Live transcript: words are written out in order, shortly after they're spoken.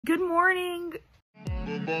Good morning.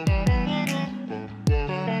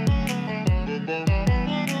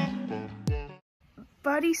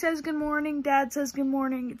 Buddy says good morning, Dad says good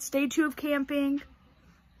morning. It's day 2 of camping,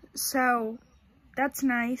 so that's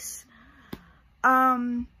nice.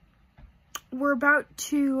 We're about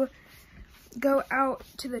to go out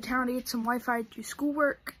to the town to get some Wi-Fi, do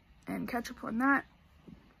schoolwork, and catch up on that,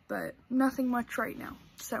 but nothing much right now,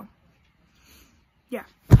 so yeah.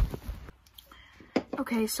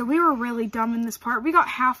 Okay, so we were really dumb in this part. We got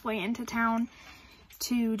halfway into town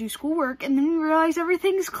to do schoolwork, and then we realized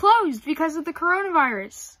everything's closed because of the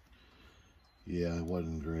coronavirus. Yeah, it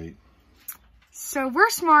wasn't great. So we're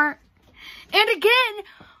smart. And again,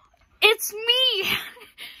 it's me.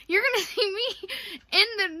 You're gonna see me in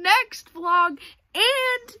the next vlog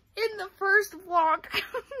and in the first vlog.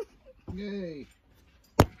 Yay.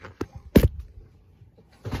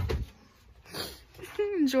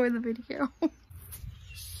 Enjoy the video.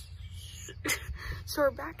 So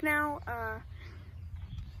we're back now.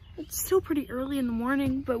 It's still pretty early in the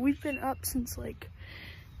morning, but we've been up since like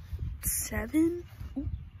 7,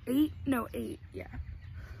 8, no 8, yeah.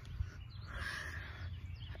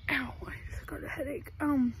 Ow, I just got a headache.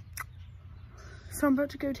 So I'm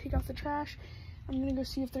about to go take out the trash. I'm gonna go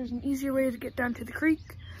see if there's an easier way to get down to the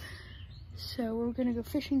creek. So we're gonna go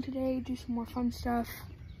fishing today, do some more fun stuff,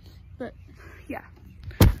 but yeah.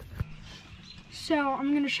 So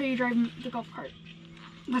I'm gonna show you driving the golf cart.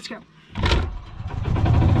 Let's go.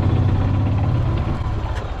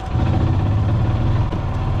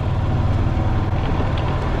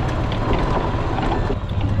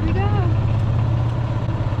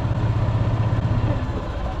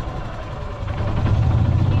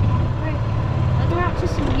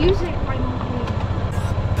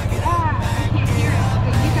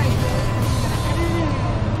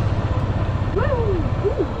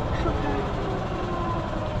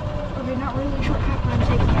 Not really short cut, but I'm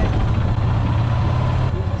taking it.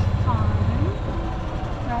 It's fine.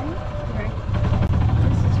 Right? Okay.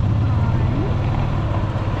 This is fine.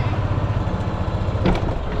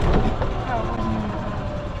 Oh, it wasn't even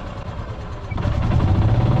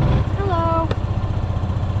Hello.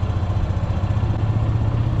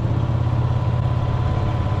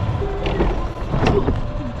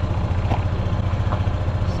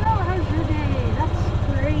 So, how's your day? That's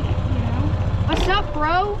great, you know. What's up,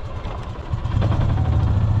 bro?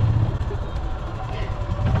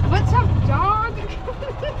 What's up, dog?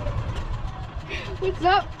 What's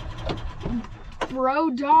up, bro,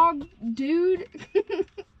 dog, dude?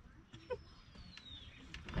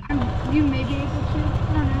 You may be able to,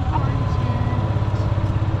 I don't know, content,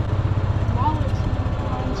 wallet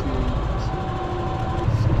content.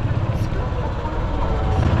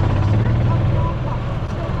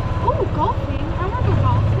 Oh, golfing. I want to go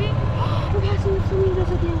golfing. We're passing the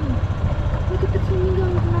flamingos again. Look at the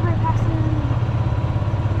flamingos whenever I pass them.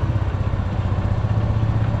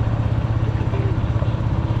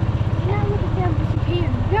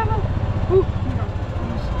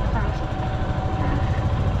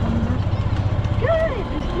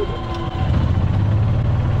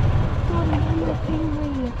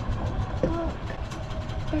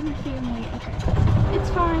 Family, okay. It's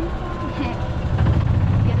fine. Okay.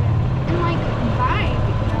 Get it. And like vibe,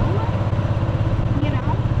 you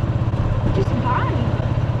know? Just vibe.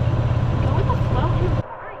 Go with the flow and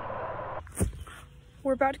vibe.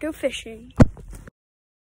 We're about to go fishing.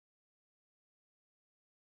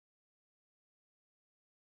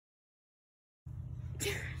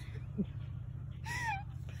 Dad,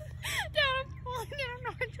 I'm falling down. I'm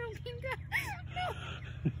not joking, Dad. No.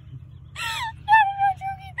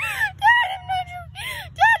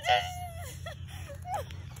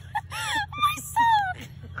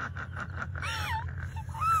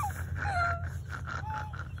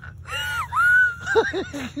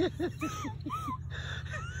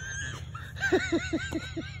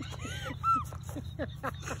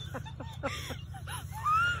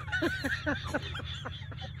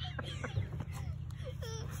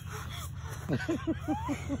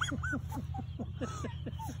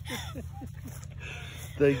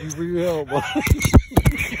 Thank you for your help,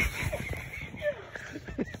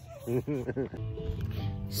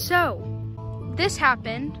 So, this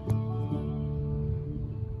happened.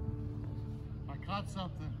 I caught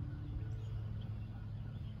something.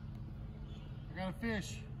 I got a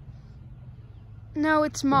fish. No,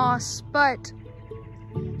 it's moss, but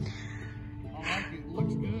I like it. It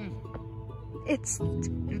looks good. It's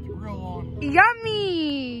Get the grill on.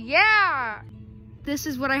 yummy. Yeah. This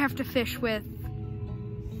is what I have to fish with.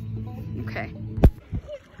 Okay.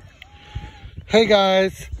 Hey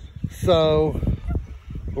guys, so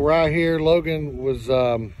we're out here. Logan was,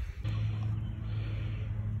 I'm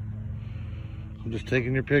just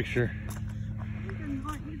taking your picture.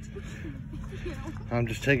 I'm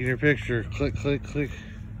just taking your picture. Click, click, click.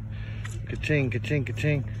 Ka-ching, ka-ching,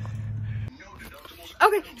 ka-ching.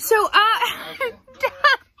 Okay, so, I'm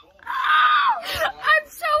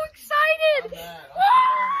so excited.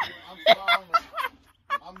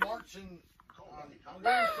 I'm marching. I'm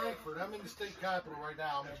going to Frankfurt. I'm in the state capital right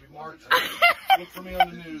now. I'm going to be marching. Look for me on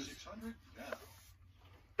the news.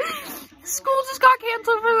 School just got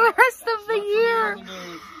canceled for the rest of the year.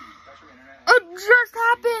 It just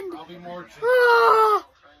happened. I'll be marching.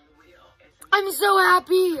 I'm so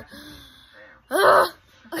happy.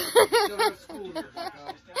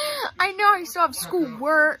 I know I still have school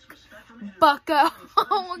work. Bucko.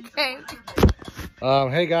 Okay.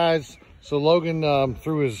 Hey guys, so Logan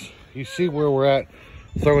threw his, you see where we're at,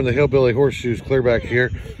 throwing the hillbilly horseshoes clear back here.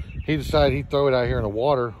 He decided he'd throw it out here in the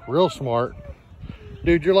water. Real smart.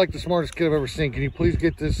 Dude, you're like the smartest kid I've ever seen. Can you please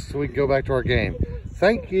get this so we can go back to our game?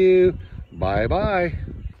 Thank you. Bye-bye.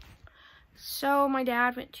 So my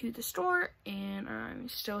dad went to the store and I'm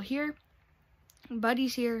still here.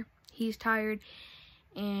 Buddy's here. He's tired.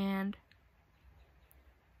 And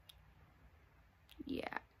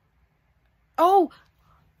yeah. Oh,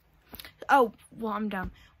 well, I'm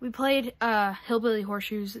dumb. We played Hillbilly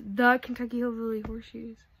Horseshoes, the Kentucky Hillbilly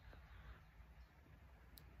Horseshoes.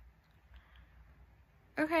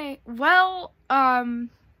 Okay, well,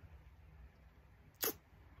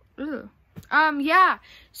 yeah.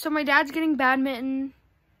 So my dad's getting badminton.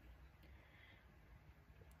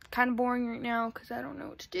 Kind of boring right now because I don't know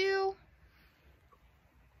what to do.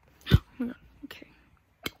 Okay.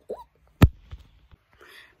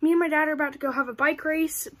 Me and my dad are about to go have a bike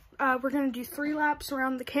race. We're going to do 3 laps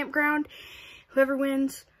around the campground. Whoever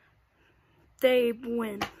wins, they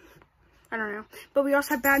win. I don't know. But we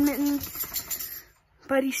also have badminton.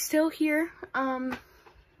 But he's still here.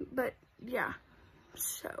 But yeah.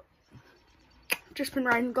 So, just been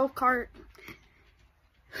riding golf cart.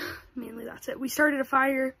 Mainly that's it. We started a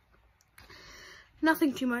fire.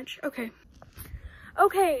 Nothing too much. Okay.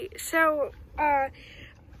 Okay, so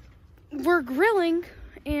we're grilling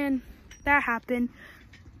and that happened.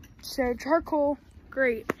 So charcoal,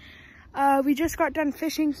 great. We just got done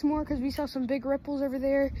fishing some more because we saw some big ripples over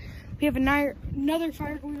there. We have another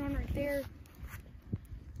fire going on right there.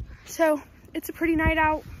 So it's a pretty night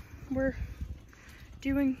out. We're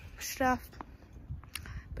doing stuff.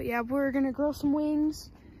 But yeah, we're gonna grill some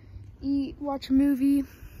wings, eat, watch a movie,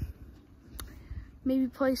 maybe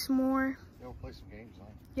play some more. Yeah, we'll play some games, huh?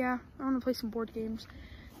 Yeah, I want to play some board games.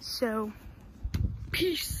 So,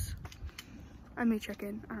 peace. I may check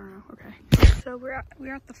in. I don't know. Okay. So we're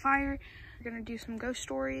at the fire. We're gonna do some ghost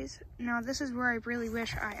stories. Now this is where I really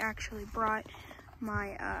wish I actually brought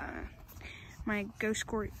my my ghost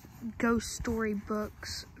story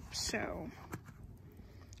books. So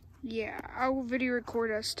yeah, I will video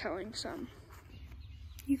record us telling some.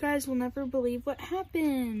 You guys will never believe what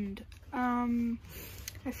happened. I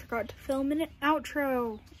forgot to film an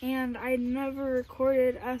outro, and I never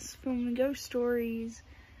recorded us filming ghost stories.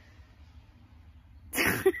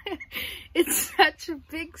 It's such a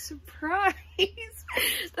big surprise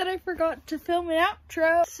that I forgot to film an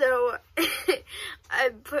outro. So,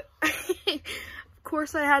 of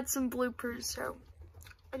course I had some bloopers, so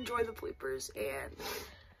enjoy the bloopers and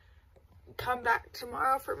come back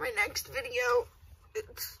tomorrow for my next video. I'm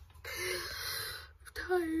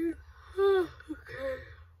tired. Okay.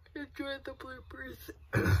 Enjoy the bloopers.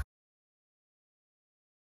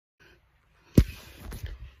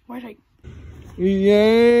 Why'd I? Yay!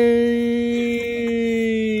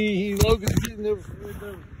 Logan's getting there.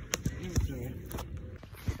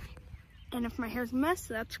 And if my hair's a mess,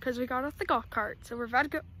 that's because we got off the golf cart. So we're about to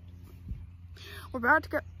go. We're about to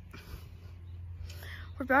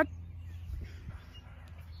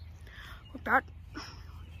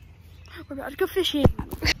go fishing.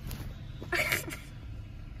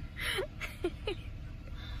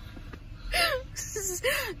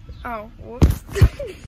 Oh, whoops.